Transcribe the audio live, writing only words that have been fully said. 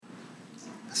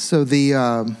So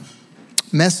the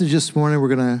message this morning,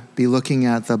 we're going to be looking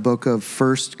at the book of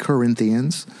 1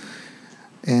 Corinthians,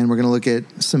 and we're going to look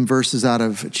at some verses out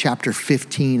of chapter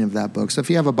 15 of that book. So if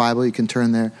you have a Bible, you can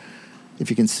turn there. If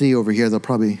you can see over here, they'll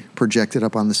probably project it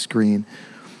up on the screen.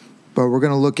 But we're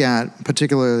going to look at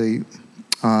particularly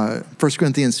 1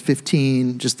 Corinthians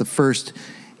 15, just the first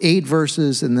 8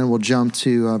 verses, and then we'll jump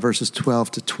to verses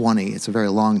 12 to 20. It's a very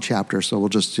long chapter, so we'll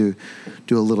just do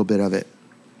a little bit of it.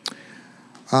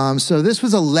 So this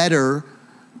was a letter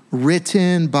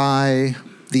written by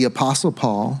the Apostle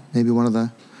Paul, maybe one of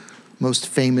the most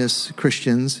famous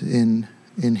Christians in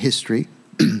history.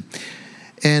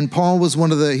 And Paul was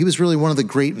he was really one of the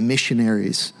great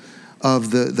missionaries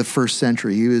of the first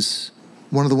century. He was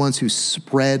one of the ones who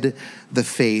spread the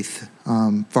faith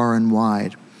far and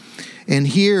wide. And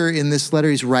here in this letter,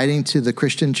 he's writing to the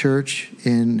Christian church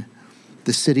in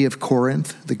the city of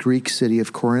Corinth, the Greek city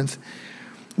of Corinth,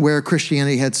 where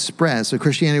Christianity had spread. So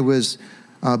Christianity was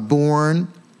born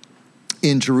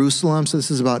in Jerusalem. So this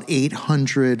is about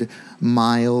 800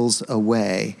 miles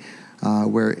away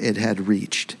where it had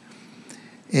reached.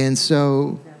 And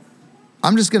so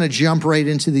I'm just going to jump right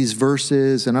into these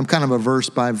verses, and I'm kind of a verse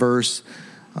by verse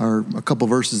or a couple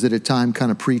verses at a time kind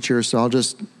of preacher. So I'll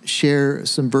just share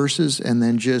some verses and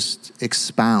then just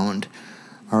expound.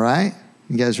 All right?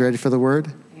 You guys ready for the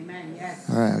word? Amen, yes.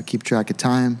 All right, I'll keep track of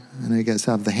time. I know you guys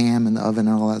have the ham and the oven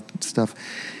and all that stuff,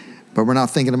 but we're not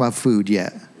thinking about food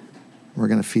yet. We're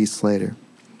going to feast later.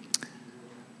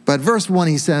 But verse 1,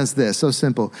 he says this, so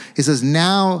simple. He says,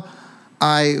 "Now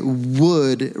I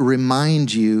would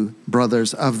remind you,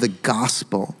 brothers, of the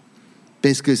gospel."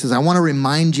 Basically, he says, I want to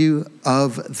remind you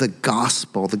of the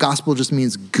gospel. The gospel just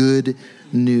means good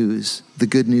news, the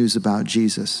good news about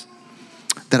Jesus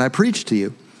that I preached to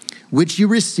you, which you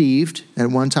received.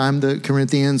 At one time, the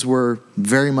Corinthians were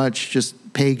very much just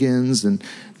pagans and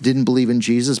didn't believe in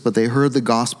Jesus, but they heard the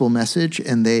gospel message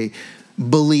and they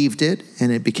believed it,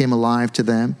 and it became alive to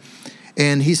them.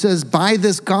 And he says, by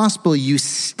this gospel you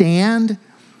stand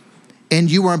and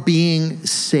you are being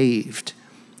saved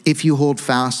if you hold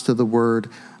fast to the word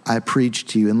I preached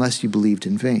to you, unless you believed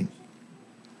in vain.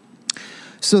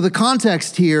 So the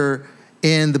context here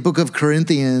in the book of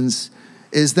Corinthians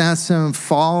is that some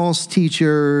false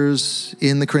teachers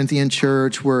in the Corinthian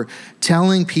church were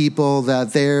telling people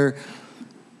that there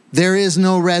is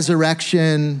no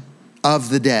resurrection of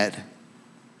the dead.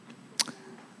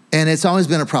 And it's always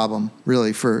been a problem,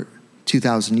 really, for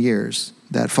 2,000 years,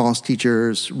 that false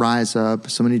teachers rise up.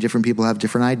 So many different people have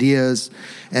different ideas,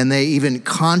 and they even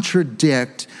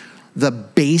contradict the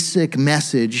basic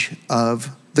message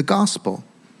of the gospel.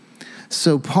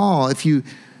 So Paul,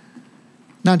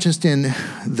 not just in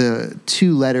the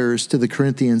 2 letters to the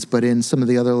Corinthians, but in some of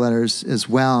the other letters as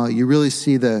well, you really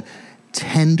see the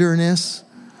tenderness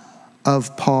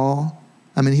of Paul.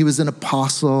 I mean, he was an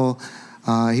apostle.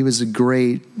 He was a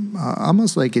great,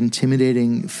 almost like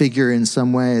intimidating figure in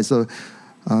some ways. So,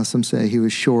 some say he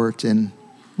was short and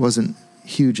wasn't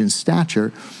huge in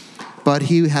stature, but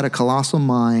he had a colossal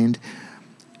mind.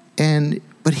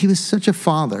 But he was such a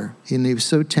father, and he was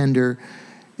so tender,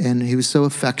 and he was so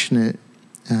affectionate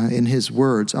in his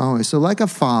words always. So like a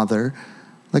father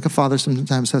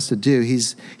sometimes has to do,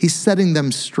 he's setting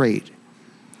them straight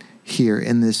here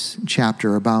in this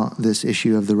chapter about this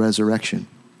issue of the resurrection.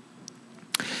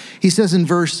 He says in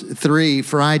verse 3,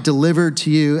 "For I delivered to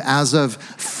you as of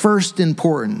first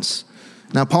importance."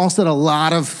 Now, Paul said a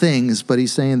lot of things, but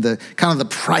he's saying the kind of the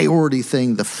priority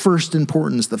thing, the first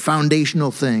importance, the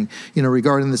foundational thing,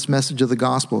 regarding this message of the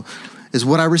gospel is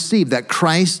what I received, that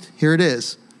Christ, here it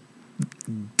is,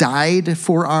 died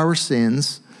for our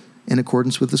sins in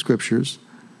accordance with the scriptures,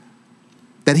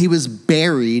 that he was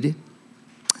buried,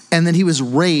 and that he was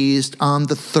raised on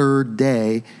the 3rd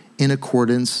day in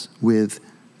accordance with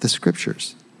the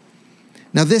scriptures.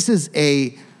 Now, this is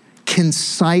a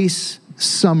concise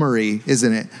summary,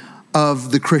 isn't it,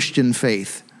 of the Christian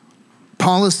faith.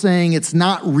 Paul is saying it's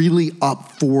not really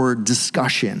up for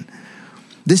discussion.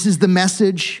 This is the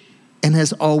message and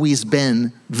has always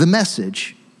been the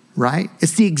message, right?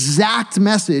 It's the exact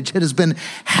message that has been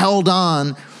held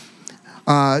on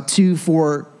to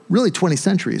for really 20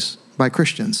 centuries by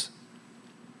Christians.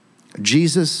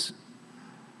 Jesus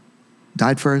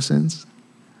died for our sins.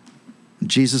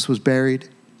 Jesus was buried.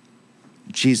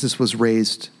 Jesus was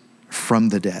raised from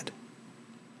the dead.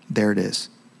 There it is.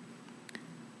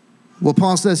 Well,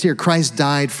 Paul says here, Christ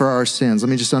died for our sins. Let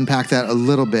me just unpack that a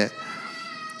little bit,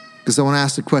 because I want to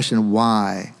ask the question,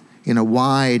 why?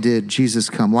 Why did Jesus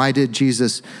come? Why did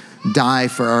Jesus die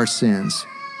for our sins?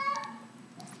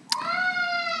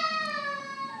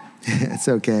 It's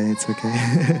okay.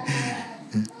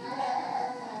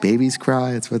 Babies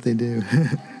cry. It's what they do.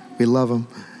 We love them.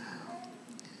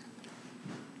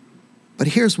 But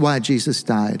here's why Jesus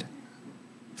died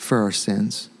for our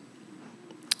sins.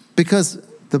 Because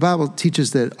the Bible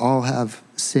teaches that all have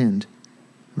sinned,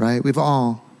 right? We've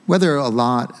all, whether a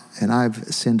lot, and I've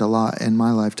sinned a lot in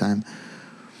my lifetime,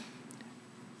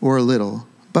 or a little,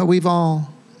 but we've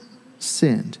all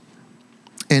sinned.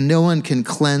 And no one can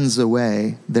cleanse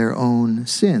away their own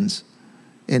sins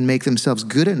and make themselves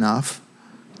good enough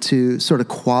to sort of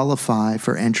qualify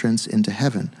for entrance into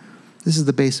heaven. This is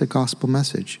the basic gospel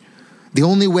message. The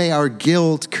only way our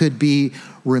guilt could be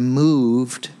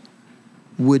removed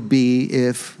would be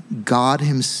if God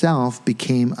himself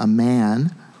became a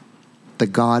man, the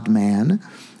God-man,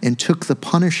 and took the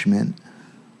punishment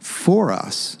for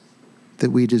us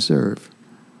that we deserve.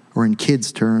 Or in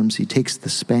kids' terms, he takes the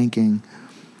spanking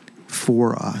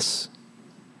for us.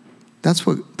 That's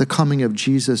what the coming of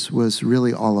Jesus was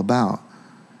really all about.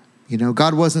 You know,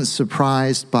 God wasn't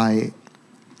surprised by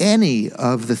any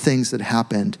of the things that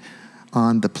happened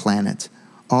on the planet.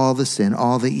 All the sin,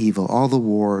 all the evil, all the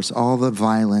wars, all the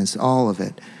violence, all of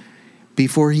it.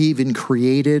 Before he even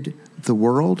created the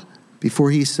world,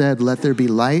 before he said, let there be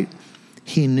light,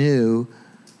 he knew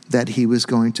that he was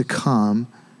going to come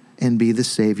and be the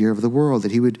Savior of the world,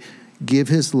 that he would give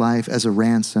his life as a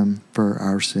ransom for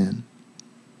our sin.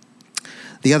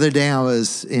 The other day I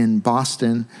was in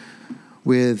Boston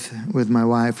with my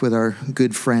wife, with our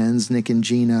good friends, Nick and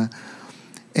Gina,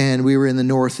 and we were in the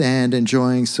North End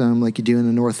enjoying some, like you do in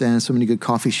the North End, so many good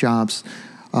coffee shops,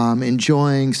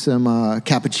 enjoying some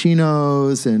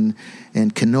cappuccinos and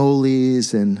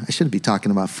cannolis, and I shouldn't be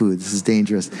talking about food. This is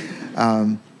dangerous.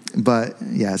 But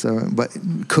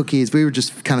cookies. We were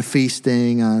just kind of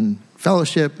feasting on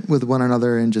fellowship with one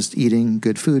another and just eating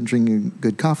good food and drinking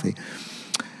good coffee.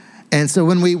 And so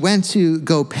when we went to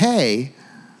go pay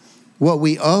what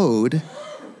we owed,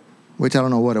 which I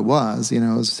don't know what it was, it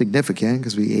was significant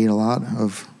because we ate a lot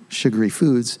of sugary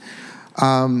foods,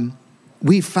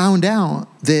 we found out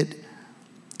that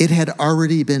it had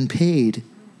already been paid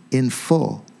in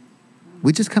full.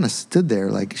 We just kind of stood there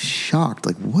like shocked,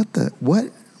 like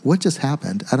what just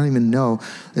happened? I don't even know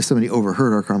if somebody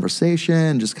overheard our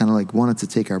conversation, just kind of like wanted to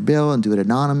take our bill and do it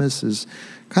anonymous. Is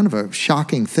kind of a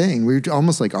shocking thing. We were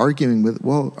almost like arguing with,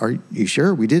 well, are you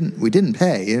sure? We didn't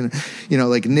pay. And,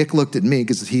 like Nick looked at me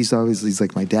because he's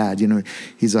like my dad,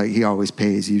 he's like, he always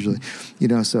pays usually,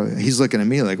 so he's looking at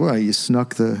me like, well, you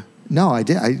snuck no, I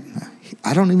did.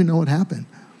 I don't even know what happened.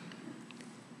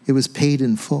 It was paid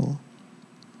in full.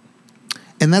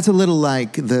 And that's a little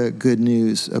like the good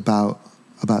news about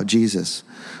Jesus.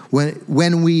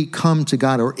 When we come to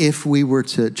God, or if we were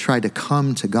to try to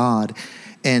come to God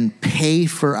and pay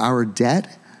for our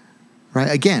debt,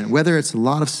 right? Again, whether it's a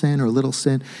lot of sin or a little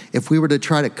sin, if we were to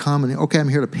try to come and, okay, I'm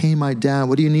here to pay my debt.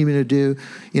 What do you need me to do?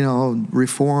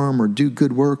 Reform or do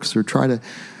good works or try to,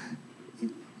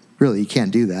 really, you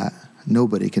can't do that.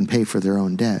 Nobody can pay for their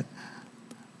own debt.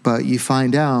 But you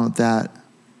find out that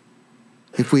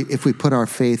if we put our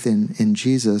faith in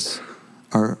Jesus,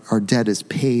 our debt is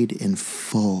paid in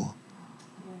full.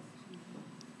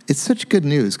 It's such good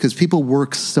news because people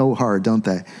work so hard, don't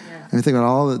they? Yeah. I mean, think about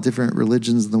all the different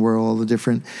religions in the world, all the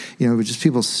different, just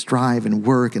people strive and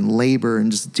work and labor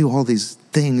and just do all these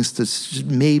things to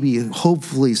maybe,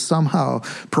 hopefully, somehow,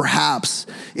 perhaps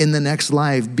in the next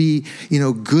life be,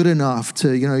 good enough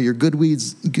to, your good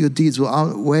deeds will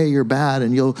outweigh your bad,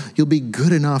 and you'll be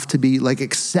good enough to be like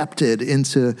accepted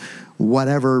into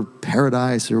whatever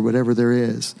paradise or whatever there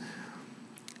is.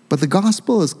 But the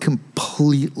gospel is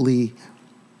completely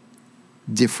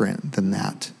different than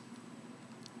that.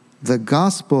 The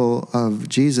gospel of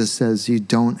Jesus says you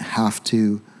don't have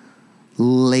to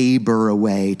labor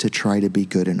away to try to be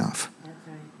good enough.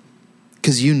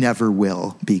 Because you never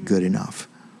will be good enough.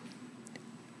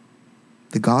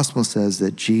 The gospel says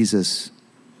that Jesus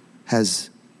has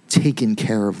taken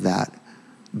care of that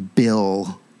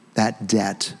bill, that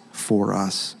debt for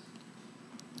us.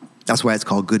 That's why it's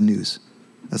called good news.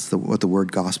 That's what the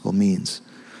word gospel means.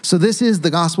 So this is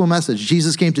the gospel message.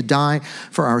 Jesus came to die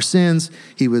for our sins.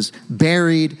 He was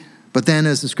buried, but then,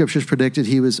 as the scriptures predicted,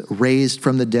 he was raised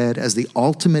from the dead as the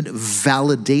ultimate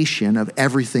validation of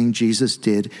everything Jesus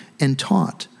did and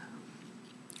taught.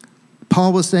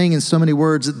 Paul was saying in so many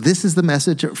words, this is the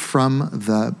message from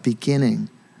the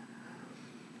beginning.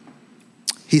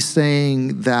 He's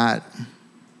saying that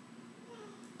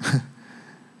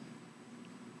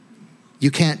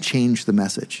you can't change the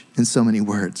message in so many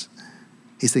words.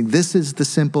 He's saying this is the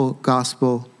simple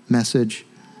gospel message,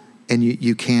 and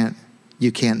you can't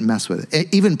mess with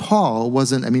it. Even Paul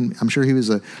wasn't, I'm sure he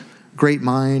was a great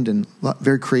mind and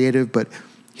very creative, but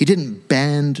He didn't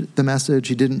bend the message.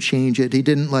 He didn't change it. He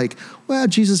didn't well,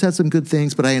 Jesus had some good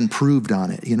things, but I improved on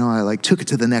it. I took it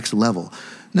to the next level.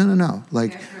 No.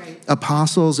 Right.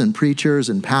 Apostles and preachers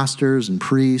and pastors and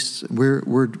priests,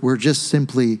 we're just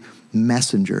simply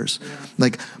messengers. Yeah.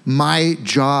 My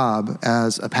job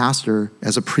as a pastor,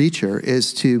 as a preacher,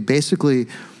 is to basically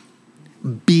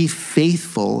be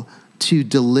faithful to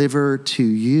deliver to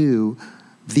you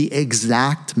the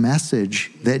exact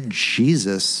message that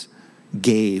Jesus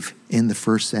gave in the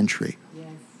first century.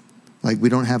 Yes. We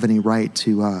don't have any right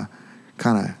to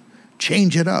kind of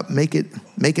change it up, make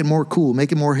it more cool,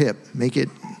 make it more hip, make it,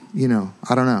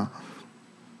 I don't know.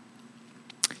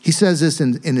 He says this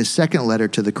in his second letter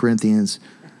to the Corinthians.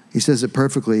 He says it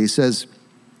perfectly. He says,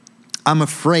 I'm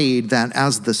afraid that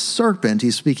as the serpent,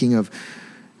 he's speaking of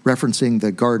referencing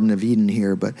the Garden of Eden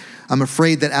here, but I'm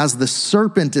afraid that as the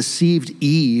serpent deceived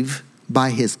Eve by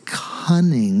his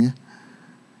cunning,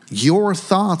 your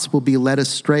thoughts will be led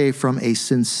astray from a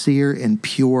sincere and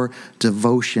pure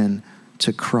devotion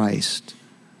to Christ.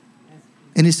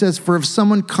 And he says, for if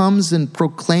someone comes and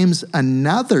proclaims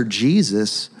another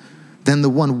Jesus than the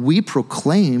one we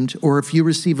proclaimed, or if you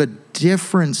receive a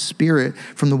different spirit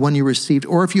from the one you received,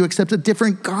 or if you accept a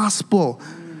different gospel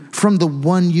from the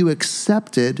one you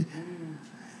accepted,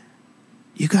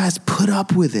 you guys put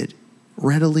up with it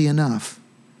readily enough.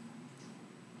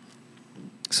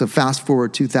 So fast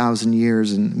forward 2,000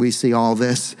 years, and we see all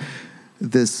this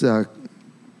kind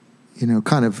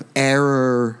of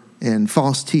error and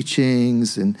false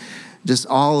teachings and just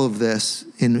all of this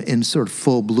in sort of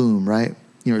full bloom, right?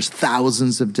 There's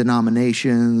thousands of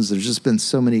denominations. There's just been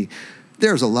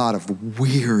there's a lot of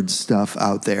weird stuff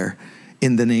out there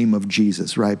in the name of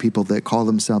Jesus, right? People that call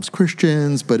themselves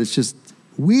Christians, but it's just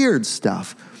weird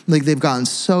stuff. They've gotten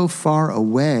so far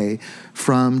away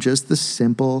from just the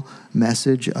simple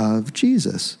message of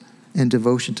Jesus and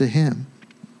devotion to him.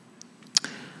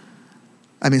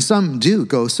 Some do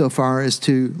go so far as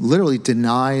to literally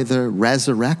deny the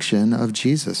resurrection of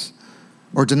Jesus,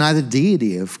 or deny the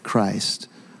deity of Christ,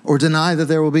 or deny that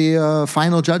there will be a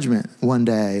final judgment one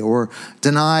day, or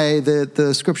deny that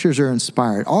the scriptures are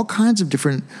inspired. All kinds of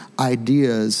different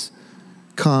ideas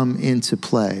come into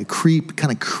play, creep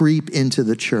into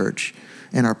the church,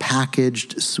 and are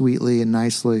packaged sweetly and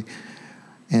nicely,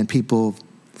 and people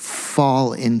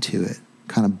fall into it,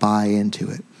 kind of buy into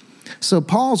it. So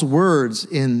Paul's words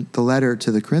in the letter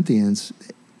to the Corinthians,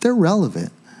 they're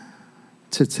relevant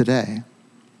to today.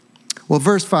 Well,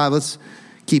 verse 5, let's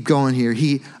keep going here.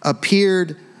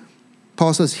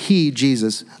 Paul says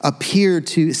Jesus, appeared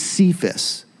to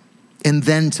Cephas and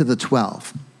then to the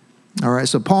 12. All right,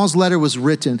 so Paul's letter was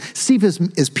written. Cephas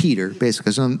is Peter,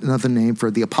 basically. It's another name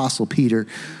for the Apostle Peter,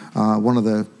 one of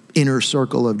the inner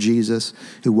circle of Jesus,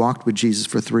 who walked with Jesus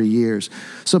for 3 years.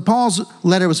 So Paul's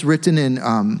letter was written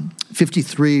in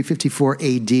 53, 54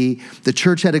 AD. The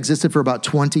church had existed for about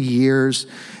 20 years.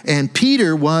 And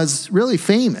Peter was really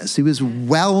famous. He was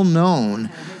well known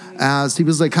as, he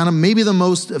was kind of maybe the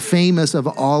most famous of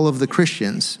all of the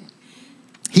Christians.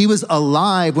 He was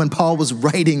alive when Paul was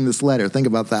writing this letter. Think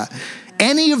about that.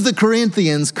 Any of the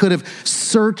Corinthians could have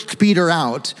searched Peter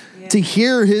out to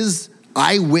hear his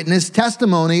eyewitness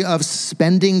testimony of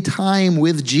spending time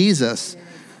with Jesus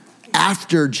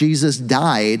after Jesus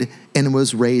died and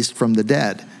was raised from the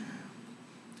dead.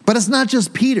 But it's not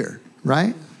just Peter,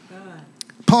 right?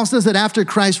 Paul says that after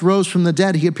Christ rose from the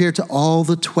dead, he appeared to all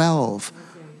the 12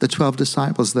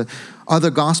 disciples. The other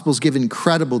gospels give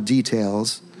incredible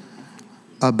details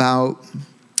about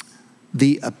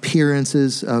the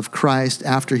appearances of Christ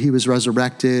after he was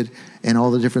resurrected and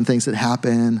all the different things that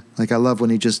happened. I love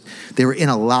when they were in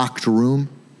a locked room,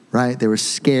 right? They were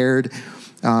scared.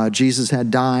 Jesus had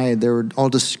died. They were all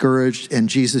discouraged. And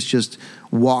Jesus just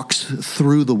walks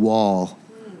through the wall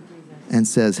and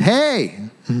says, hey,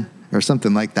 or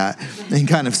something like that. And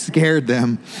kind of scared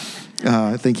them.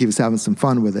 I think he was having some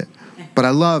fun with it. But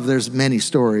I love, there's many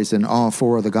stories in all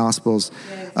 4 of the Gospels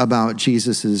about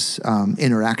Jesus's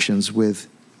interactions with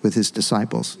his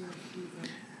disciples.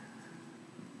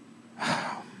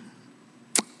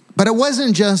 But it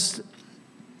wasn't just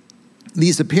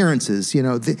these appearances,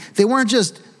 they weren't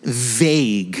just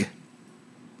vague.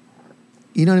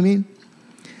 You know what I mean?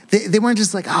 They weren't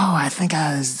just I think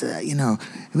I was,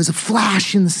 it was a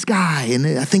flash in the sky and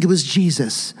I think it was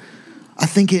Jesus. I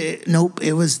think it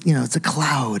was, it's a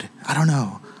cloud. I don't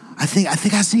know. I think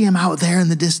I see him out there in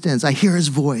the distance. I hear his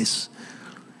voice.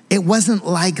 It wasn't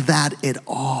like that at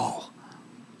all.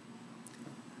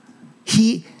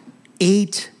 He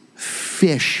ate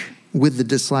fish with the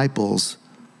disciples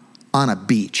on a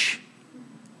beach.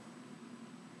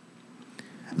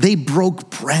 They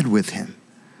broke bread with him.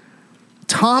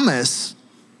 Thomas,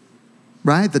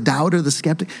 right? The doubter, the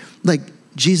skeptic. Like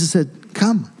Jesus said,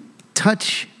 come,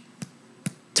 touch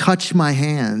my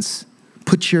hands.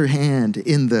 Put your hand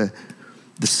in the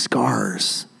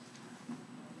scars.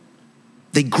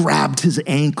 They grabbed his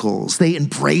ankles. They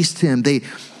embraced him. They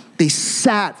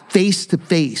sat face to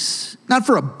face, not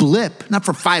for a blip, not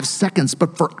for 5 seconds,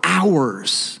 but for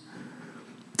hours.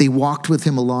 They walked with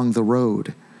him along the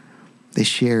road. They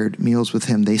shared meals with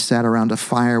him. They sat around a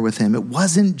fire with him. It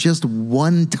wasn't just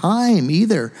one time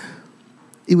either.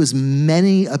 It was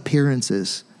many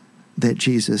appearances that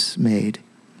Jesus made.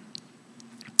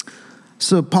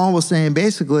 So Paul was saying,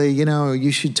 basically,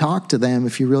 you should talk to them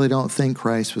if you really don't think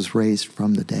Christ was raised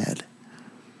from the dead.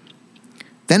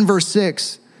 Then verse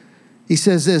 6, he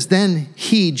says this, then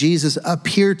he, Jesus,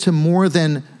 appeared to more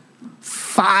than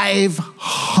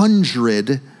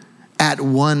 500 at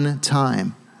one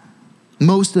time,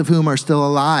 most of whom are still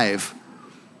alive,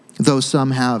 though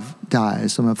some have died,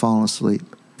 some have fallen asleep.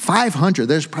 500,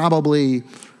 there's probably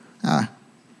a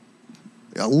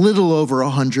little over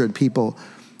 100 people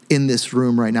in this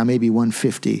room right now, maybe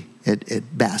 150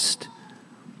 at best.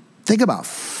 Think about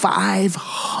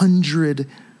 500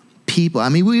 people. I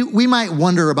mean, we might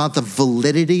wonder about the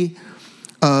validity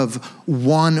of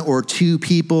one or two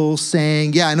people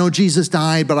saying, yeah, I know Jesus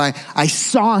died, but I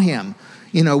saw him.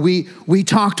 We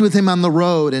talked with him on the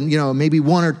road, and, maybe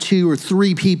one or two or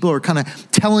three people are kind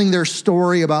of telling their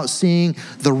story about seeing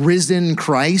the risen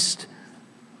Christ.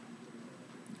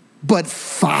 But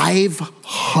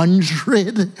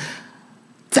 500,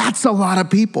 that's a lot of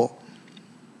people.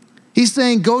 He's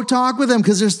saying, go talk with them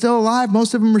because they're still alive.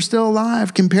 Most of them are still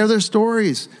alive. Compare their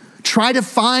stories. Try to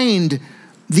find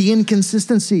the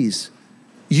inconsistencies.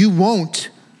 You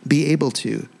won't be able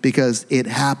to because it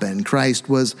happened. Christ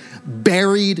was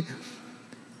buried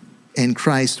and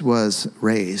Christ was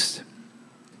raised.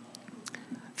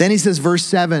 Then he says, verse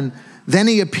 7, then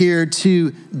he appeared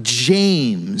to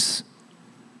James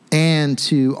and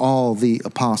to all the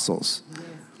apostles.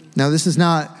 Now, this is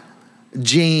not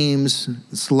James,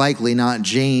 it's likely not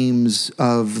James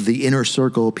of the inner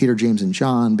circle, Peter, James, and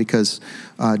John, because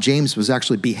James was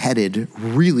actually beheaded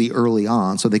really early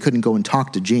on, so they couldn't go and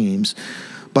talk to James.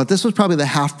 But this was probably the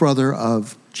half-brother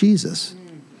of Jesus.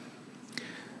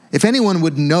 If anyone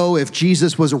would know if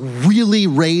Jesus was really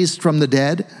raised from the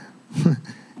dead,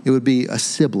 it would be a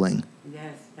sibling.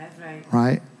 Yes, that's right.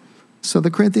 Right? So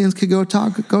the Corinthians could go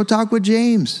talk with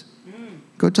James.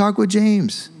 Go talk with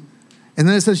James. And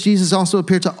then it says Jesus also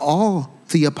appeared to all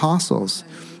the apostles.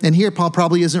 And here Paul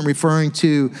probably isn't referring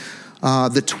to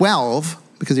the 12,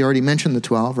 because he already mentioned the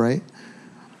 12, right?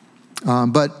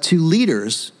 But to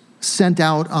leaders sent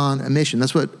out on a mission.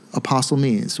 That's what apostle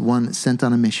means, one sent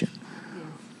on a mission.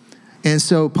 And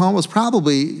so Paul was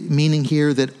probably meaning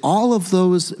here that all of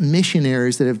those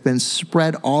missionaries that have been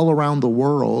spread all around the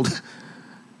world,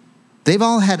 they've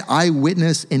all had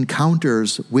eyewitness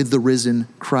encounters with the risen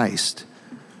Christ.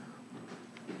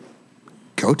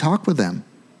 Go talk with them.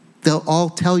 They'll all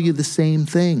tell you the same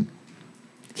thing.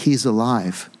 He's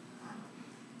alive.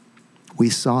 We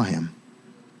saw him.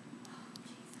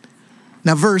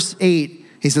 Now, verse 8,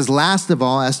 he says, last of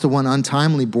all, as to one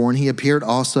untimely born, he appeared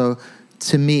also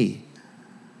to me.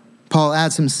 Paul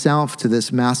adds himself to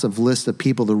this massive list of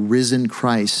people the risen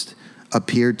Christ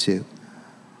appeared to.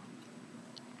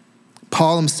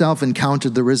 Paul himself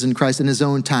encountered the risen Christ in his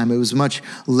own time. It was much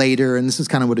later, and this is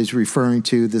kind of what he's referring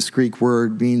to. This Greek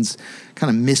word means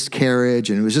kind of miscarriage,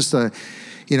 and it was just I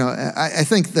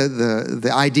think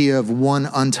the idea of one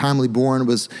untimely born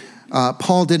was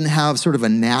Paul didn't have sort of a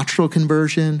natural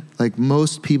conversion like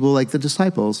most people, like the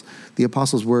disciples. The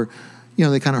apostles were,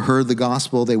 they kind of heard the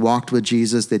gospel. They walked with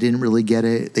Jesus. They didn't really get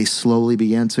it. They slowly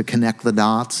began to connect the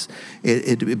dots.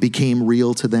 It became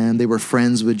real to them. They were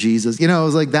friends with Jesus. It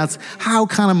was like that's how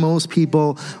kind of most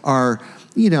people are,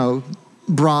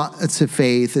 brought to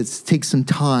faith. It takes some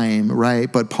time,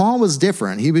 right? But Paul was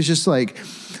different. He was just like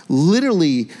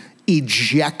literally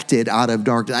ejected out of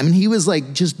darkness. I mean, he was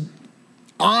like just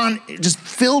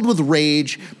filled with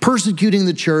rage, persecuting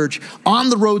the church, on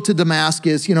the road to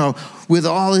Damascus, with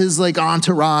all his like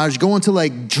entourage, going to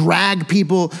like drag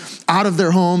people out of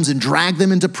their homes and drag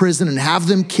them into prison and have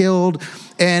them killed.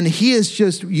 And he is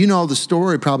just, the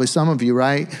story, probably some of you,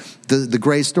 right? The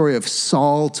great story of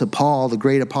Saul to Paul, the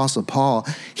great apostle Paul.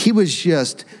 He was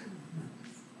just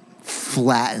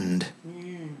flattened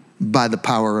by the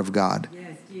power of God.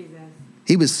 Yes, Jesus.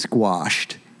 He was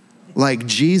squashed. Like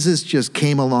Jesus just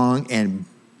came along and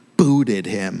booted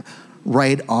him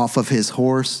right off of his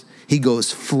horse. He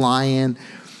goes flying.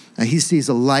 He sees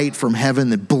a light from heaven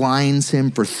that blinds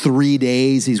him for 3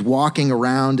 days. He's walking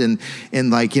around and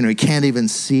he can't even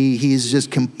see. He's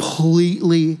just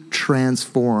completely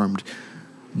transformed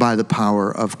by the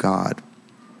power of God.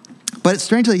 But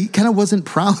strangely, he kind of wasn't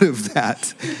proud of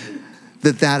that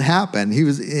happened. He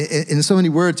was, in so many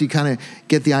words, you kind of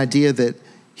get the idea that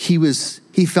he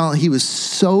felt he was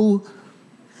so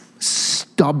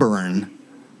stubborn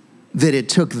that it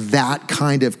took that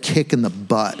kind of kick in the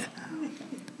butt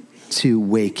to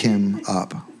wake him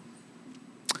up.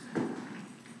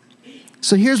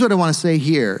 So here's what I want to say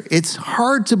here. It's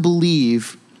hard to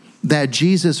believe that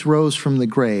Jesus rose from the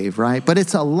grave, right? But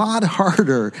it's a lot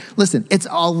harder. Listen, it's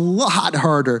a lot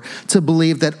harder to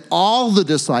believe that all the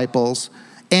disciples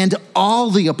and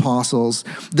all the apostles,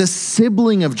 the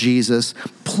sibling of Jesus,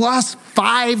 plus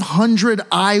 500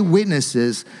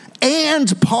 eyewitnesses,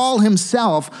 and Paul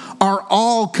himself are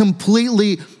all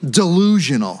completely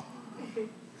delusional.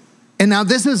 And now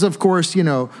this is, of course,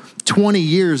 20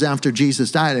 years after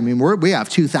Jesus died. I mean, we have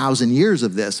 2,000 years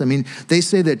of this. I mean, they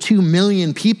say that 2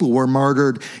 million people were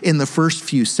martyred in the first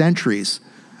few centuries.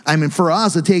 I mean, for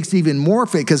us, it takes even more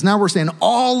faith, because now we're saying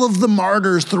all of the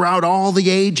martyrs throughout all the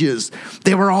ages,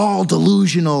 they were all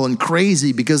delusional and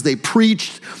crazy because they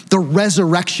preached the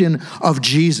resurrection of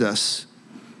Jesus.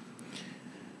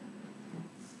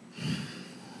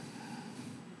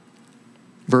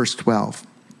 Verse 12,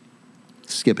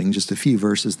 skipping just a few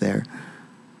verses there.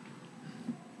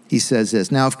 He says this,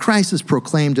 now if Christ is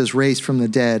proclaimed as raised from the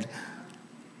dead,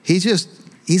 he's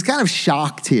kind of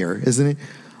shocked here, isn't he?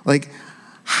 Like,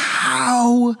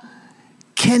 how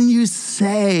can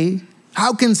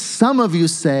some of you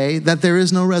say that there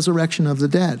is no resurrection of the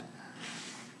dead?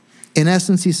 In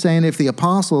essence, he's saying if the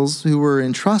apostles who were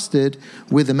entrusted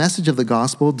with the message of the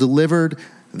gospel delivered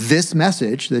this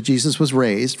message that Jesus was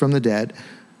raised from the dead,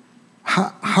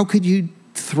 how could you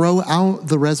throw out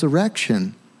the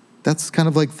resurrection? That's kind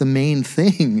of like the main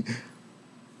thing.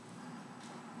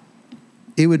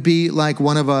 It would be like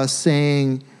one of us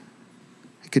saying,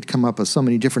 I could come up with so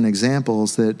many different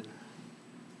examples, that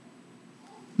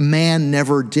man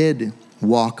never did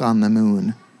walk on the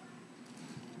moon.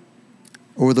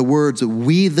 Or the words,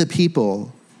 we the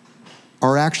people,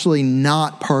 are actually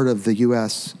not part of the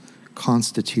U.S.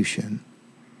 Constitution.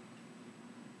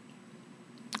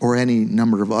 Or any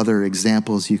number of other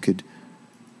examples you could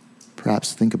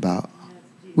perhaps think about.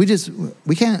 We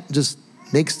can't just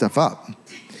make stuff up.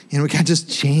 We can't just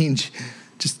change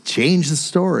the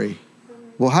story.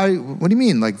 Well, what do you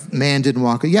mean? Like man didn't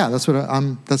walk? Yeah,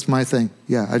 that's my thing.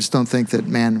 Yeah, I just don't think that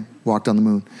man walked on the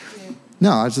moon. Yeah.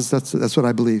 No, that's what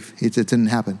I believe. It didn't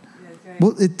happen. Okay.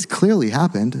 Well, it clearly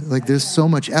happened. Like there's so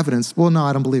much evidence. Well, no,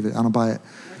 I don't believe it. I don't buy it.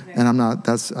 Okay. And I'm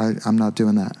not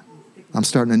doing that. I'm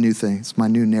starting a new thing. It's my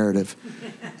new narrative.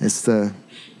 It's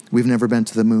we've never been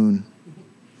to the moon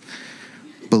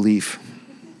belief.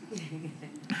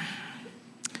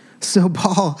 So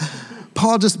Paul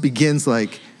just begins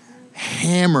like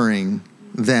hammering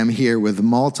them here with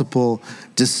multiple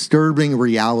disturbing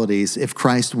realities if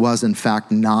Christ was in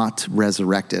fact not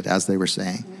resurrected, as they were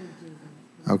saying.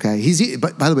 Okay,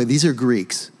 but by the way, these are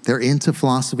Greeks. They're into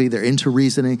philosophy. They're into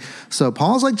reasoning. So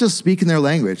Paul's like just speaking their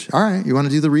language. All right, you want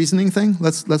to do the reasoning thing?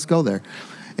 Let's go there.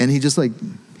 And he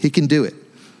can do it.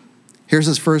 Here's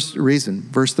his first reason,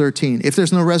 verse 13. If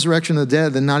there's no resurrection of the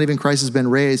dead, then not even Christ has been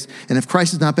raised. And if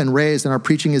Christ has not been raised, then our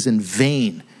preaching is in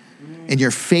vain, and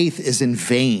your faith is in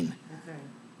vain.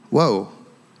 Whoa,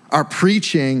 our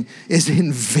preaching is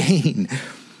in vain.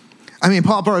 I mean,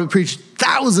 Paul probably preached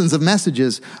thousands of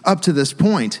messages up to this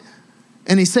point.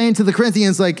 And he's saying to the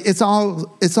Corinthians, like, it's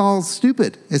all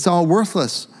stupid. It's all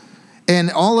worthless. And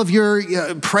all of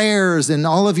your prayers and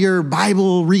all of your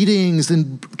Bible readings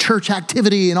and church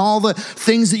activity and all the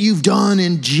things that you've done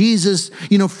in Jesus,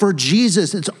 for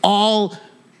Jesus, it's all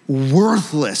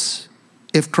worthless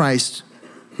if Christ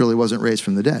really wasn't raised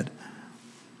from the dead.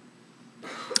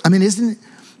 I mean, isn't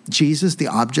Jesus the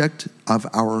object of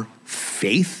our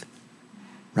faith,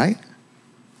 right?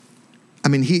 I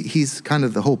mean, he's kind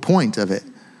of the whole point of it.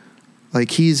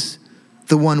 Like, he's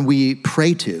the one we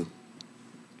pray to.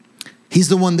 He's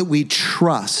the one that we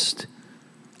trust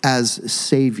as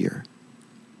Savior.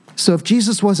 So if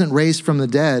Jesus wasn't raised from the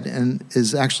dead and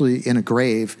is actually in a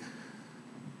grave,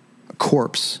 a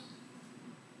corpse,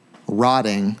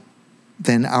 rotting,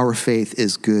 then our faith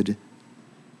is good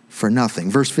for nothing.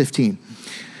 Verse 15.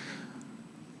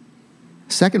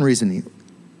 Second reasoning,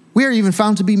 we are even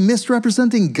found to be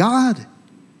misrepresenting God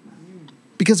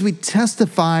because we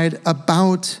testified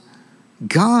about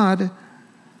God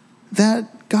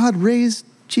that God raised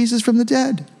Jesus from the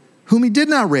dead, whom he did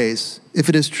not raise, if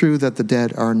it is true that the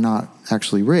dead are not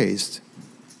actually raised.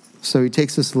 So he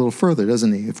takes this a little further,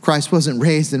 doesn't he? If Christ wasn't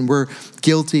raised, then we're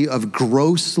guilty of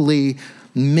grossly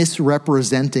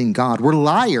misrepresenting God. We're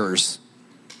liars.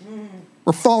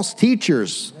 We're false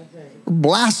teachers. We're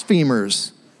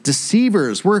blasphemers,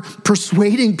 deceivers. We're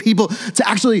persuading people to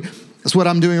actually, that's what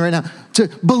I'm doing right now, to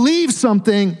believe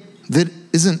something that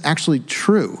isn't actually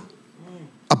true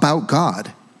about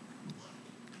God.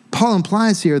 Paul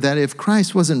implies here that if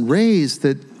Christ wasn't raised,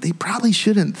 that they probably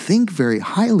shouldn't think very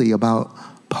highly about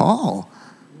Paul,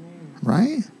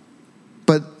 right?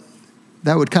 But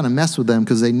that would kind of mess with them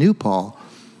because they knew Paul.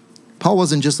 Paul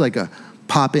wasn't just like a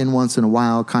pop in once in a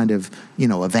while kind of,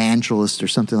 evangelist or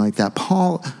something like that.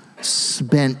 Paul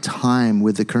spent time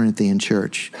with the Corinthian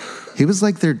church. He was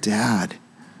like their dad.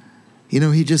 He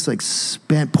just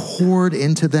poured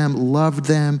into them, loved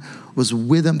them, was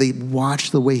with them. They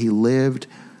watched the way he lived.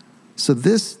 So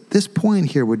this point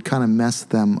here would kind of mess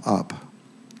them up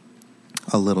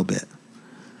a little bit.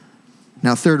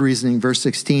 Now, third reasoning, verse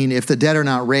 16, if the dead are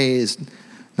not raised,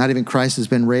 not even Christ has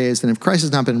been raised, and if Christ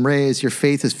has not been raised, your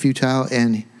faith is futile,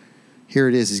 and here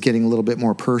it is, he's getting a little bit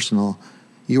more personal.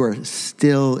 You are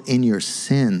still in your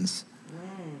sins.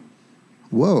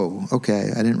 Whoa,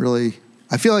 okay,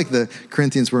 I feel like the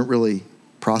Corinthians weren't really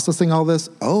processing all this.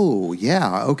 Oh,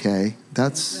 yeah, okay,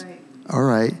 that's right. All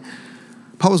right.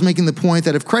 Paul was making the point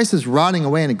that if Christ is rotting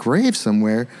away in a grave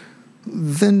somewhere,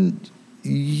 then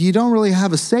you don't really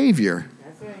have a Savior.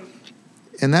 That's right.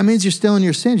 And that means you're still in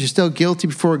your sins. You're still guilty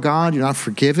before God. You're not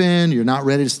forgiven. You're not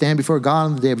ready to stand before God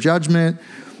on the day of judgment.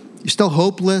 You're still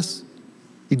hopeless.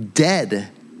 You're dead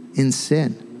in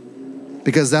sin.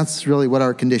 Because that's really what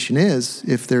our condition is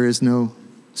if there is no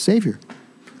Savior.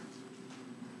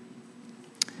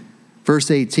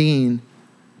 Verse 18,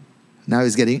 now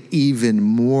he's getting even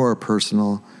more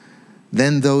personal.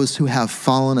 Then those who have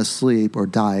fallen asleep or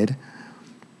died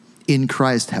in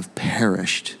Christ have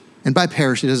perished. And by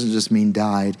perished, it doesn't just mean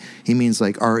died. He means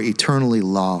are eternally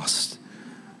lost,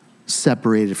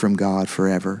 separated from God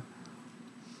forever.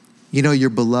 Your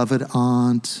beloved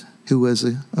aunt who was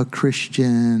a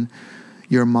Christian,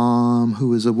 your mom who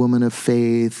was a woman of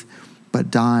faith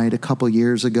but died a couple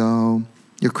years ago,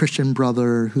 your Christian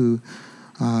brother who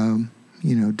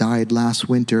died last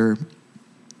winter.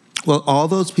 Well, all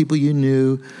those people you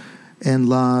knew and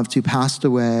loved who passed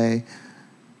away,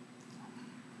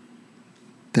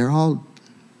 they're all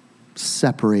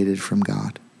separated from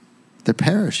God. They're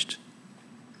perished.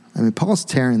 Paul's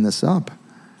tearing this up.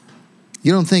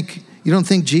 You don't think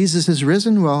Jesus is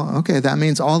risen? Well, okay, that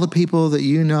means all the people that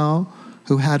you know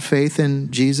who had faith in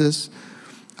Jesus,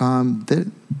 they're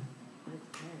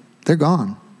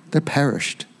gone. They're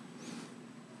perished.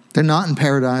 They're not in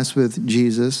paradise with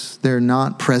Jesus. They're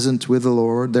not present with the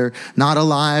Lord. They're not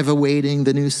alive awaiting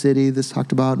the new city that's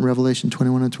talked about in Revelation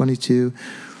 21 and 22.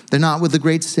 They're not with the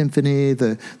great symphony,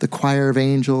 the choir of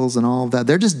angels and all of that.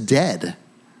 They're just dead.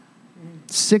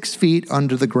 6 feet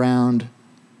under the ground,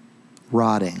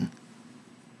 rotting,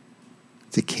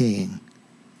 decaying.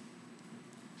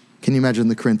 Can you imagine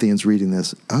the Corinthians reading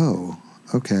this? Oh,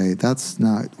 okay,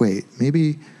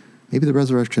 maybe the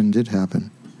resurrection did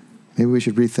happen. Maybe we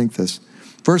should rethink this.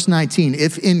 Verse 19,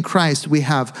 if in Christ we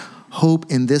have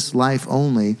hope in this life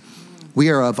only, we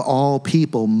are of all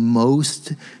people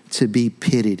most to be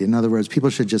pitied. In other words, people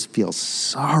should just feel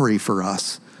sorry for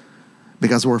us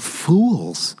because we're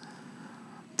fools.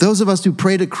 Those of us who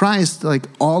pray to Christ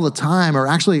all the time are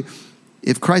actually,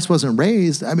 if Christ wasn't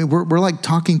raised, we're like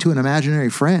talking to an imaginary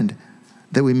friend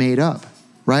that we made up,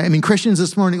 right? Christians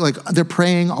this morning, they're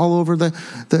praying all over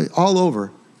all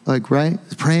over. Right?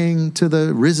 Praying to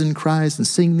the risen Christ and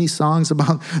singing these songs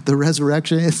about the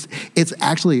resurrection. It's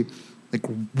actually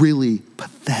really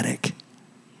pathetic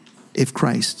if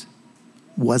Christ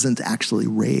wasn't actually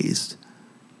raised.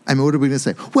 What are we going to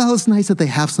say? Well, it's nice that they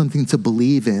have something to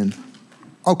believe in.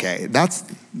 Okay, that's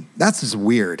just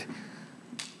weird.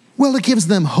 Well, it gives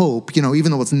them hope,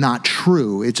 even though it's not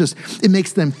true. It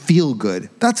makes them feel good.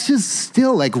 That's just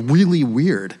still really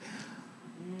weird.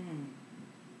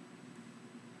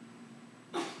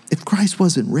 If Christ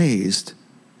wasn't raised,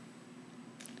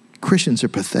 Christians are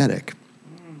pathetic.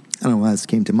 I don't know why this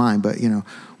came to mind, but,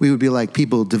 we would be like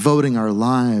people devoting our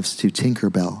lives to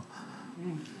Tinkerbell,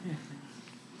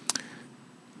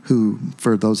 who,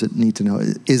 for those that need to know,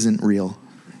 isn't real.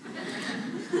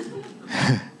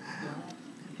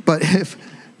 But if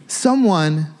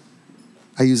someone,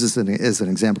 I use this as an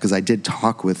example because I did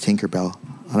talk with Tinkerbell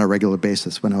on a regular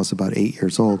basis when I was about 8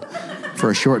 years old for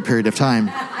a short period of time.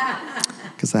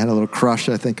 Because I had a little crush,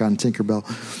 I think, on Tinkerbell.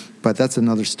 but that's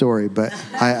another story. But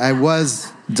I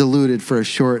was deluded for a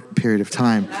short period of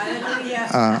time.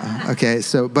 Okay,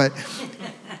 so, but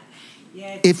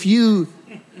if you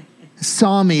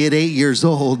saw me at 8 years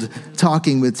old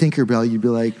talking with Tinkerbell, you'd be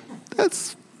like,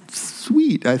 that's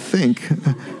sweet, I think.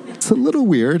 It's a little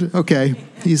weird. Okay,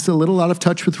 he's a little out of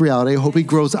touch with reality. I hope he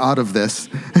grows out of this.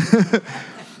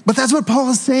 But that's what Paul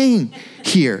is saying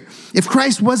here. If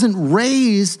Christ wasn't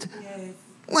raised,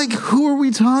 like, who are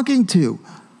we talking to?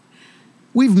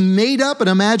 We've made up an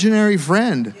imaginary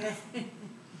friend.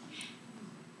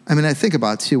 I mean, I think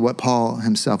about, too, what Paul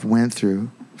himself went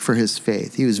through for his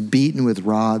faith. He was beaten with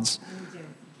rods.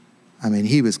 I mean,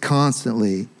 he was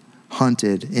constantly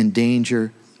hunted, in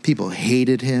danger. People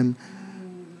hated him.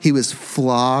 He was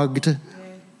flogged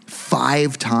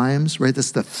 5 times, right?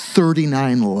 That's the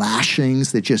 39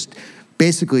 lashings that just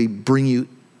basically bring you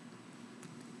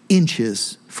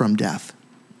inches from death.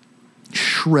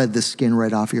 Shred the skin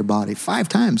right off your body. 5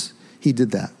 times he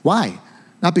did that. Why?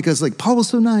 Not because, like, Paul was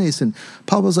so nice and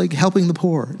Paul was, like, helping the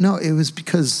poor. No, it was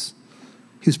because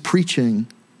he was preaching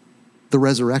the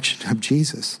resurrection of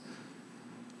Jesus.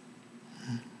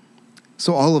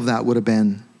 So all of that would have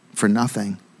been for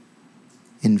nothing,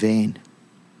 in vain.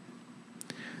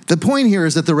 The point here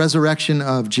is that the resurrection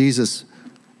of Jesus,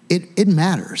 it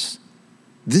matters.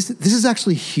 This is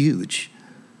actually huge.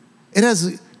 It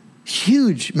has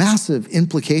huge, massive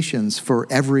implications for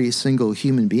every single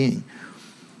human being.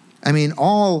 I mean,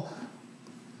 all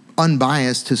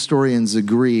unbiased historians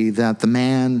agree that the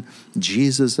man,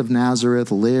 Jesus of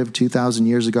Nazareth, lived 2,000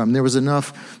 years ago. I mean, there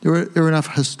were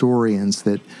enough historians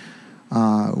that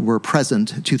were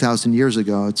present 2,000 years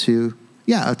ago to,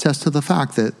 attest to the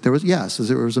fact that there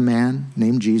was a man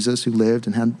named Jesus who lived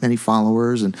and had many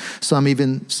followers, and some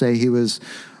even say he was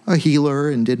a healer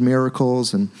and did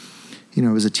miracles and,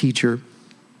 was a teacher.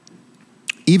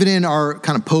 Even in our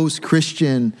kind of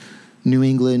post-Christian New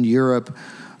England, Europe,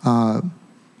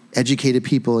 educated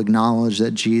people acknowledge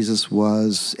that Jesus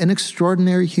was an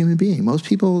extraordinary human being. Most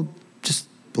people just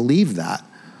believe that.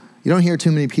 You don't hear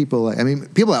too many people,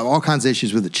 people have all kinds of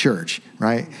issues with the church,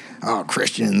 right? Oh,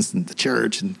 Christians and the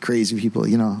church and crazy people,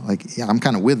 I'm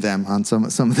kind of with them on some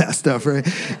of that stuff, right?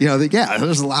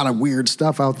 There's a lot of weird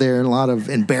stuff out there and a lot of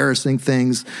embarrassing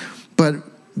things, but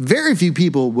very few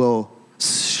people will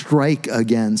strike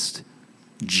against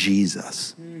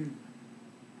Jesus,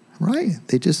 right?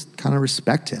 They just kind of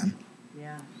respect him.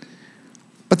 Yeah.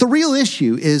 But the real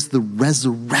issue is the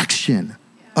resurrection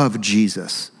of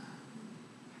Jesus.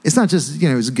 It's not just, he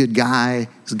was a good guy, he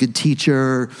was a good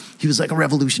teacher, he was like a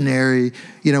revolutionary.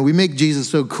 We make Jesus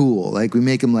so cool. Like, we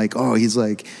make him like, oh, he's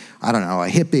like, I don't know, a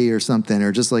hippie or something,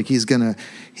 or just like we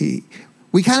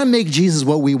kind of make Jesus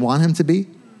what we want him to be,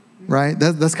 right?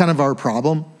 That's kind of our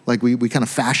problem. Like, we kind of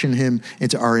fashion him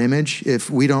into our image.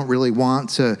 If we don't really want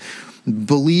to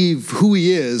believe who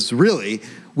he is, really,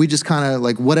 we just kind of,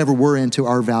 like, whatever we're into,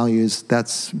 our values,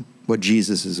 that's what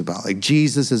Jesus is about. Like,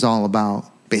 Jesus is all about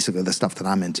basically the stuff that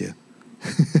I'm into.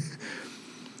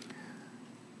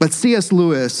 But C.S.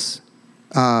 Lewis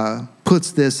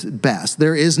puts this best.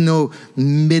 There is no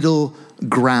middle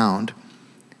ground.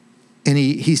 And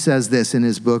he says this in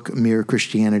his book, Mere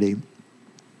Christianity.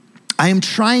 I am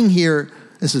trying here,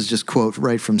 this is just quote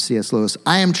right from C.S. Lewis,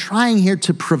 I am trying here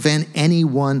to prevent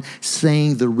anyone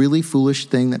saying the really foolish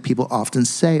thing that people often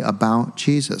say about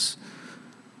Jesus.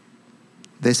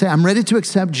 They say, I'm ready to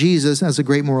accept Jesus as a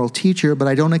great moral teacher, but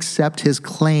I don't accept his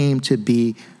claim to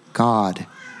be God.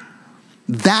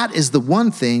 That is the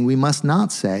one thing we must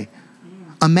not say.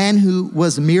 A man who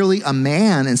was merely a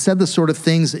man and said the sort of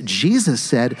things that Jesus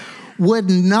said would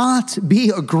not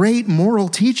be a great moral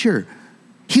teacher.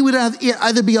 He would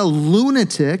either be a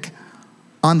lunatic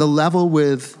on the level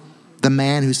with the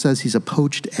man who says he's a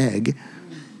poached egg.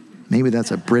 Maybe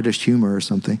that's a British humor or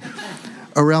something.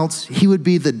 Or else he would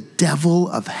be the devil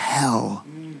of hell.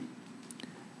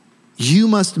 You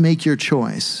must make your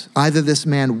choice. Either this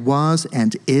man was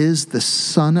and is the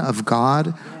Son of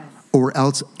God, or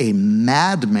else a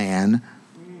madman,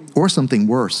 or something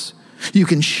worse. You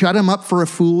can shut him up for a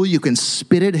fool, you can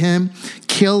spit at him,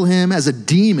 kill him as a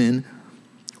demon,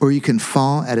 or you can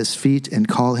fall at his feet and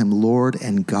call him Lord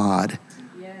and God.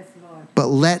 Yes, Lord. But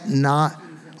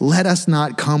let us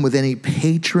not come with any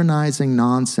patronizing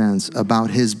nonsense about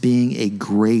his being a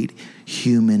great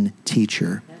human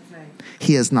teacher. That's right.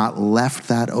 He has not left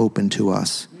that open to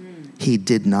us. He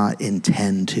did not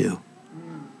intend to.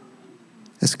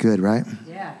 That's good, right?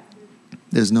 Yeah.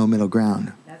 There's no middle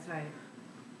ground. That's right.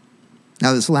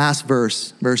 Now this last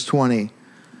verse, verse 20,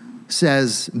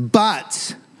 says,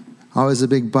 but, always a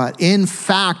big but, in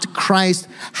fact, Christ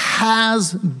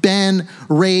has been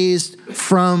raised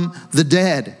from the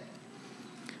dead.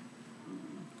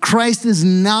 Christ is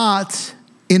not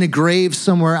in a grave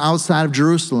somewhere outside of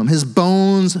Jerusalem. His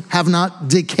bones have not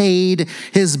decayed.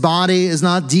 His body is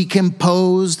not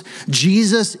decomposed.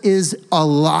 Jesus is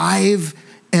alive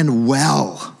and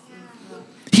well.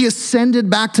 He ascended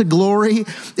back to glory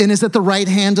and is at the right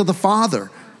hand of the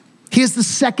Father. He is the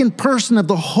second person of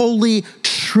the Holy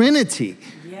Trinity,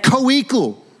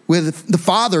 co-equal with the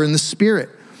Father and the Spirit.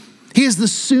 He is the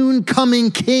soon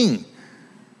coming King.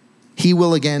 He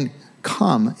will again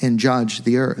come and judge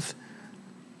the earth.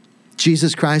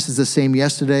 Jesus Christ is the same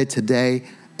yesterday, today,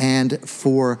 and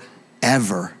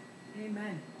forever.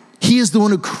 Amen. He is the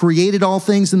one who created all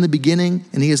things in the beginning,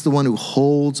 and he is the one who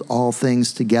holds all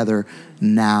things together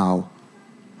now.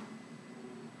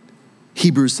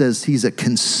 Hebrews says he's a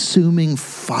consuming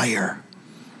fire.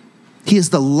 He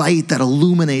is the light that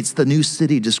illuminates the new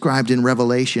city described in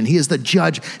Revelation. He is the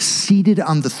judge seated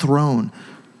on the throne,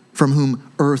 from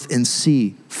whom earth and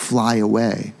sea fly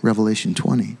away, Revelation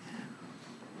 20.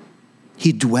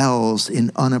 He dwells in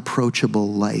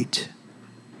unapproachable light.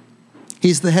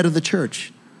 He's the head of the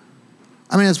church.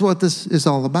 I mean, that's what this is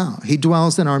all about. He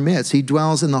dwells in our midst. He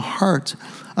dwells in the heart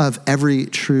of every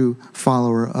true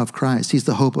follower of Christ. He's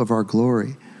the hope of our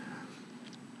glory.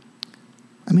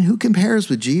 I mean, who compares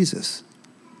with Jesus?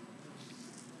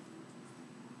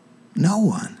 No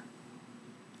one.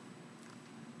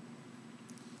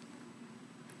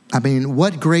 I mean,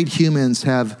 what great humans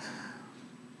have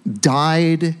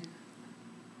died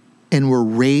and were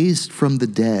raised from the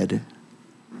dead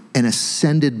and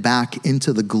ascended back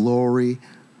into the glory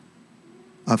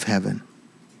of heaven?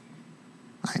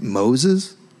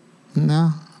 Moses?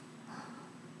 No.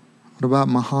 What about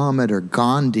Muhammad or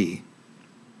Gandhi?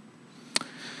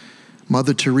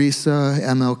 Mother Teresa,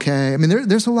 MLK? I mean,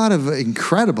 there's a lot of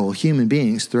incredible human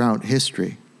beings throughout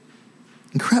history.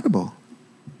 Incredible.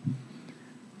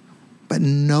 But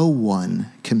no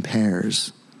one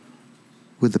compares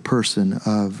with the person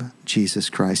of Jesus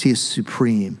Christ. He is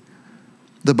supreme.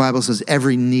 The Bible says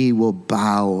every knee will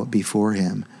bow before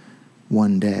him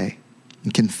one day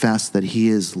and confess that he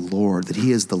is Lord, that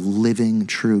he is the living,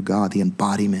 true God, the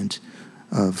embodiment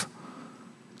of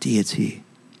deity.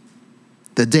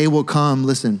 The day will come,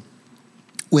 listen,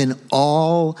 when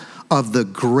all of the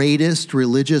greatest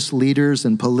religious leaders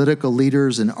and political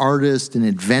leaders and artists and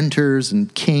inventors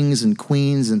and kings and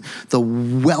queens and the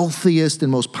wealthiest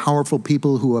and most powerful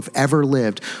people who have ever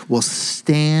lived will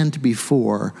stand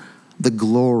before the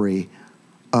glory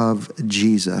of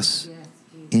Jesus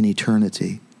in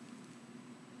eternity.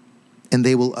 And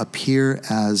they will appear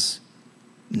as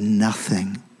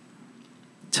nothing,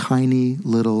 tiny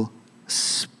little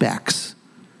specks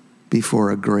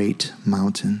before a great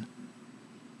mountain.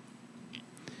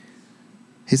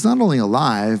 He's not only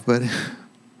alive, but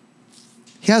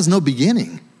he has no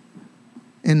beginning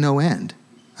and no end.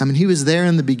 I mean, he was there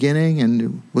in the beginning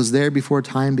and was there before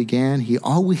time began. He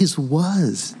always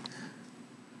was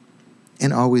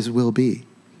and always will be.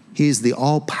 He is the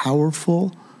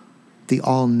all-powerful, the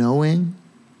all-knowing,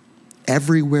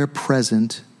 everywhere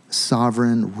present,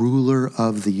 sovereign ruler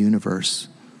of the universe.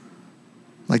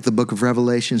 Like the book of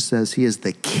Revelation says, he is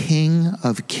the King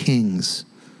of kings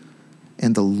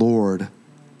and the Lord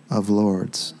of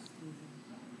lords.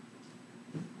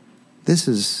 This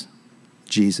is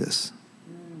Jesus.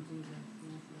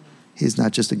 He's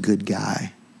not just a good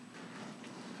guy.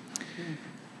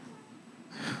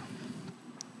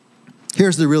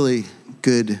 Here's the really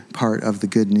good part of the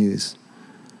good news.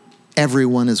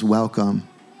 Everyone is welcome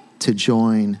to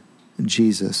join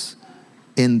Jesus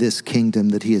in this kingdom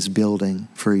that he is building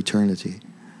for eternity.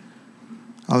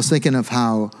 I was thinking of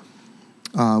how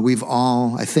we've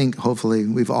all, I think, hopefully,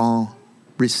 we've all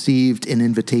received an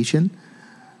invitation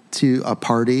to a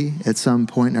party at some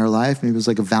point in our life. Maybe it was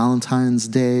like a Valentine's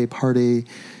Day party,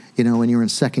 you know, when you were in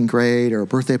second grade, or a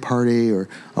birthday party, or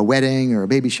a wedding, or a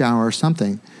baby shower, or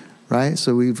something, right?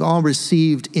 So we've all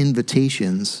received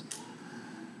invitations.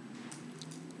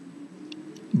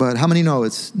 But how many know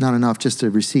it's not enough just to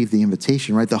receive the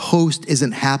invitation, right? The host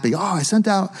isn't happy. Oh, I sent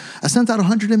out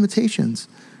 100 invitations.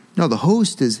 No, the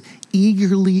host is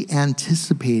eagerly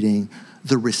anticipating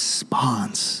the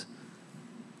response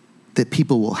that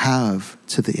people will have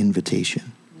to the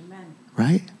invitation. Amen.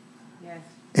 Right? Yes.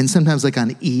 And sometimes, like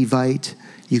on Evite,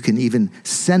 you can even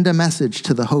send a message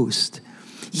to the host.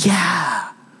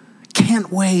 Yeah,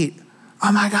 can't wait.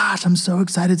 Oh my gosh, I'm so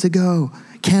excited to go.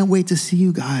 Can't wait to see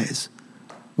you guys.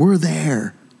 We're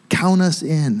there. Count us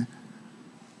in.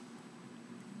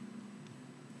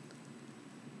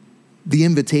 The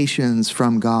invitations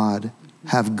from God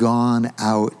have gone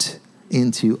out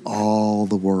into all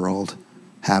the world,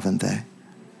 haven't they?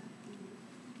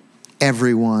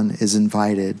 Everyone is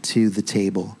invited to the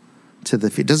table, to the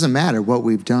feast. It doesn't matter what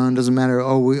we've done. Doesn't matter,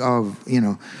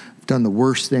 done the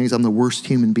worst things. I'm the worst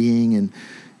human being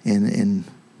in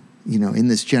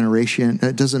this generation.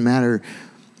 It doesn't matter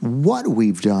what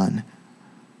we've done,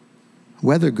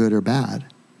 whether good or bad.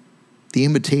 The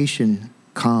invitation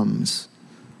comes.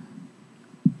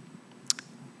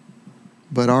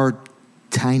 But our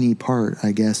tiny part,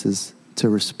 I guess, is to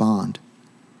respond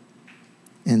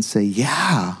and say,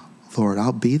 yeah, Lord,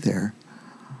 I'll be there.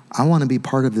 I want to be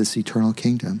part of this eternal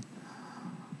kingdom.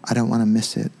 I don't want to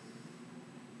miss it.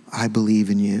 I believe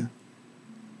in you.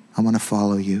 I want to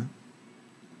follow you.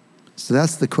 So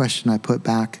that's the question I put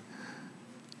back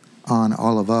on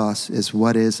all of us, is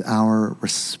what is our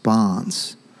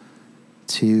response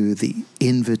to the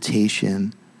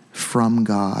invitation from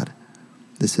God?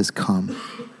 This has come.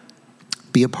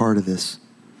 Be a part of this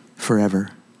forever.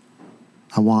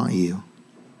 I want you.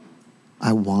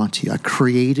 I want you. I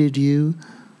created you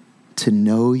to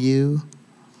know you.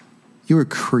 You were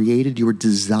created, you were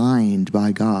designed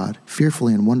by God,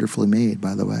 fearfully and wonderfully made,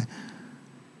 by the way.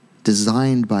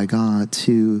 Designed by God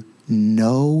to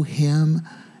know him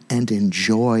and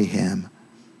enjoy him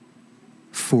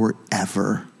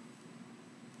forever.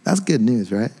 That's good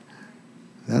news, right?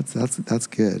 That's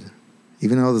good.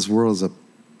 Even though this world is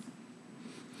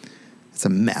it's a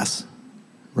mess,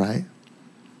 right?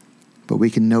 But we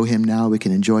can know him now, we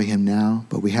can enjoy him now,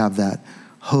 but we have that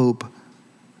hope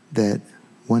that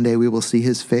one day we will see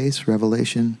his face,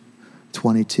 Revelation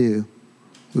 22.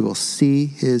 We will see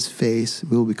his face,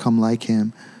 we will become like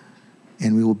him,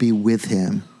 and we will be with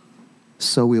him.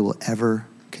 So we will ever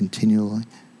continually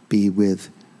be with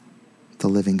the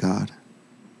living God.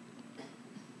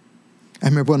 I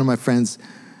remember one of my friends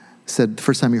said the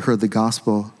first time he heard the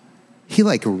gospel, he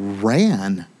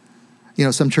ran.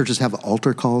 Some churches have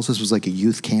altar calls. This was like a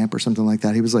youth camp or something like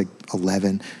that. He was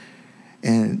 11.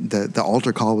 And the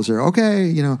altar call was there.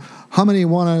 Okay, how many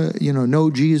want to,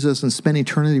 know Jesus and spend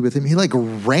eternity with him? He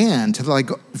ran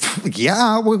to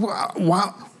yeah,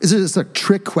 wow. Is this a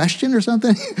trick question or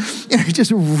something? He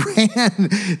just ran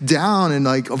down and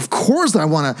of course I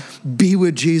want to be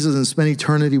with Jesus and spend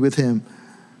eternity with him.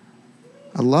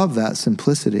 I love that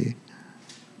simplicity.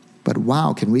 But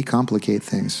wow, can we complicate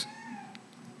things?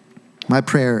 My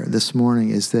prayer this morning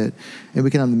is that, and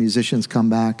we can have the musicians come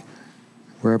back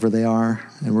wherever they are,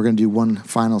 and we're going to do one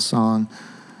final song.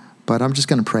 But I'm just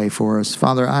going to pray for us.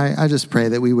 Father, I just pray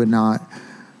that we would not,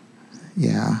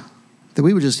 that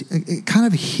we would just kind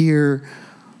of hear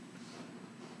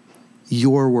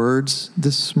your words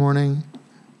this morning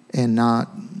and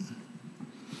not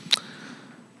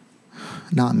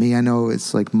me. I know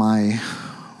it's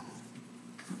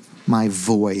my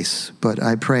voice, but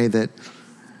I pray that,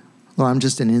 Lord, I'm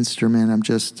just an instrument. I'm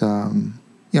just, I'm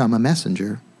a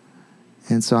messenger.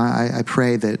 And so I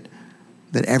pray that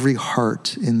every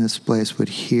heart in this place would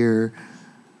hear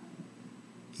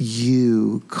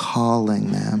you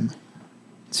calling them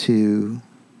to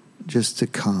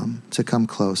come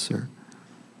closer,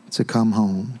 to come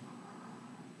home,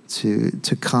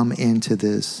 to come into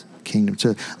this kingdom,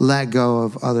 to let go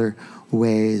of other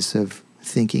ways of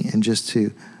thinking and just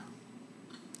to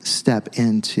step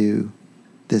into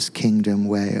this kingdom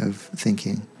way of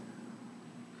thinking.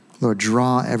 Lord,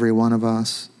 draw every one of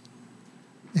us.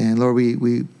 And Lord,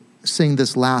 we sing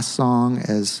this last song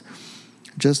as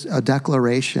just a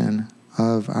declaration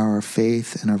of our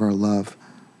faith and of our love.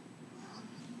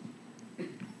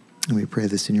 And we pray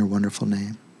this in your wonderful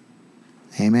name.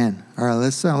 Amen. All right,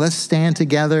 let's stand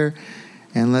together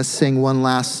and let's sing one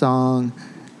last song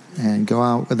and go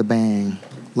out with a bang.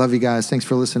 Love you guys. Thanks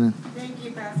for listening.